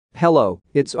Hello,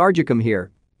 it's Arducam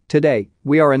here. Today,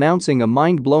 we are announcing a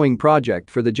mind-blowing project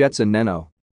for the Jetson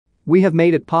Nano. We have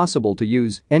made it possible to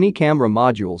use any camera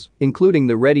modules, including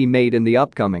the ready-made and the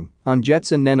upcoming, on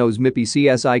Jetson Nano's MIPI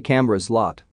CSI camera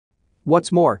slot.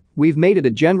 What's more, we've made it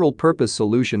a general-purpose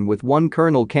solution with one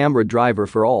kernel camera driver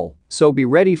for all, so be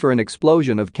ready for an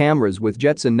explosion of cameras with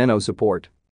Jetson Nano support.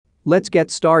 Let's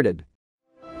get started.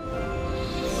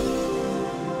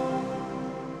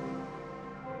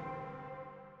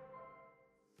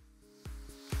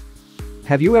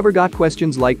 Have you ever got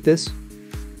questions like this?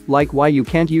 Like why you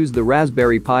can't use the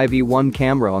Raspberry Pi V1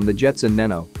 camera on the Jetson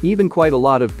Nano, even quite a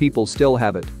lot of people still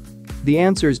have it. The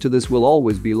answers to this will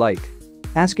always be like,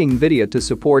 asking NVIDIA to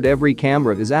support every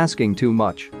camera is asking too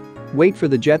much. Wait for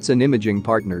the Jetson imaging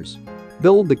partners.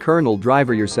 Build the kernel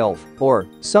driver yourself, or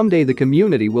someday the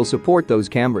community will support those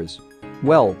cameras.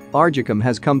 Well, Arducam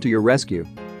has come to your rescue.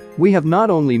 We have not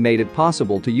only made it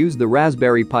possible to use the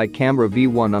Raspberry Pi Camera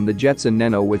V1 on the Jetson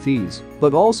Nano with ease,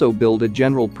 but also build a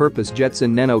general-purpose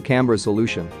Jetson Nano camera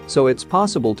solution, so it's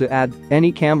possible to add any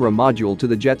camera module to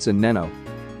the Jetson Nano.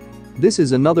 This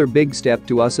is another big step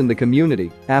to us in the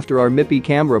community after our MIPI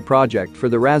camera project for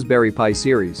the Raspberry Pi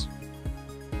series.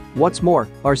 What's more,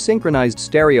 our synchronized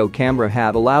stereo camera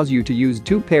hat allows you to use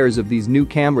two pairs of these new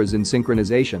cameras in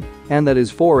synchronization, and that is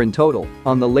 4 in total,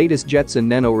 on the latest Jetson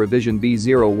Nano revision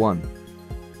B01.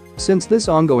 Since this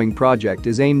ongoing project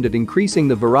is aimed at increasing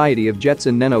the variety of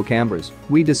Jetson Nano cameras,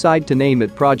 we decide to name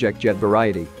it Project Jet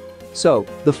Variety. So,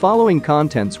 the following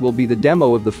contents will be the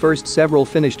demo of the first several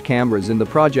finished cameras in the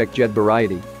Project Jet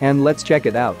Variety, and let's check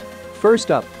it out.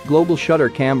 First up, global shutter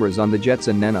cameras on the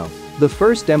Jetson Nano. The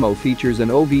first demo features an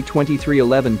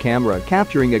OV2311 camera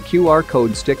capturing a QR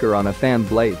code sticker on a fan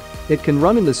blade. It can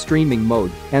run in the streaming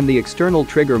mode and the external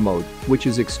trigger mode, which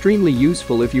is extremely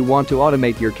useful if you want to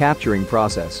automate your capturing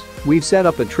process. We've set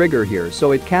up a trigger here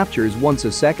so it captures once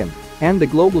a second. And the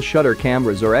global shutter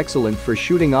cameras are excellent for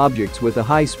shooting objects with a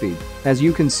high speed, as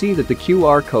you can see that the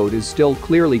QR code is still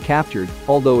clearly captured,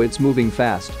 although it's moving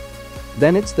fast.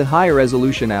 Then it's the higher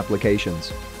resolution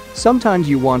applications. Sometimes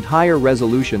you want higher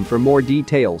resolution for more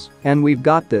details, and we've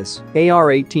got this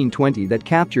AR0230 that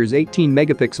captures 18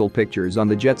 megapixel pictures on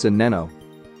the Jetson Nano.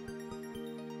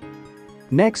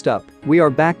 Next up, we are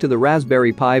back to the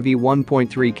Raspberry Pi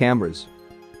V1.3 cameras.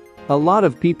 A lot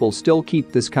of people still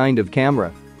keep this kind of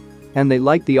camera, and they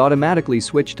like the automatically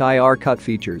switched IR cut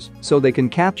features so they can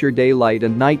capture daylight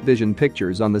and night vision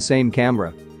pictures on the same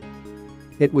camera.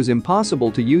 It was impossible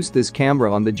to use this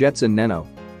camera on the Jetson Nano,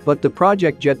 but the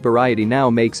Project Jet Variety now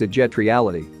makes a jet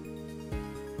reality.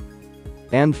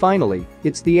 And finally,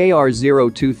 it's the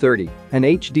AR0230, an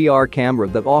HDR camera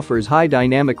that offers high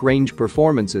dynamic range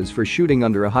performances for shooting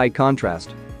under a high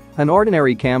contrast. An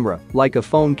ordinary camera, like a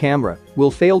phone camera, will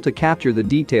fail to capture the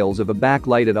details of a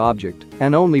backlighted object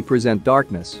and only present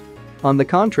darkness. On the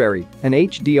contrary, an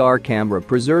HDR camera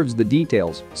preserves the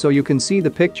details so you can see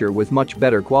the picture with much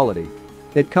better quality.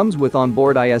 It comes with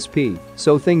onboard ISP,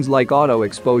 so things like auto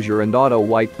exposure and auto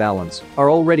white balance are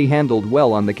already handled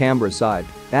well on the camera side.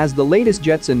 As the latest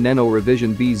Jetson Nano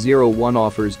revision B01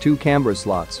 offers 2 camera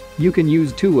slots, you can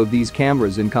use 2 of these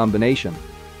cameras in combination.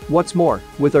 What's more,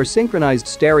 with our synchronized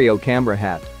stereo camera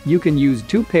hat, you can use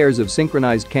 2 pairs of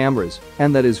synchronized cameras,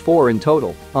 and that is 4 in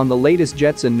total, on the latest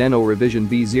Jetson Nano revision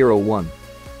B01.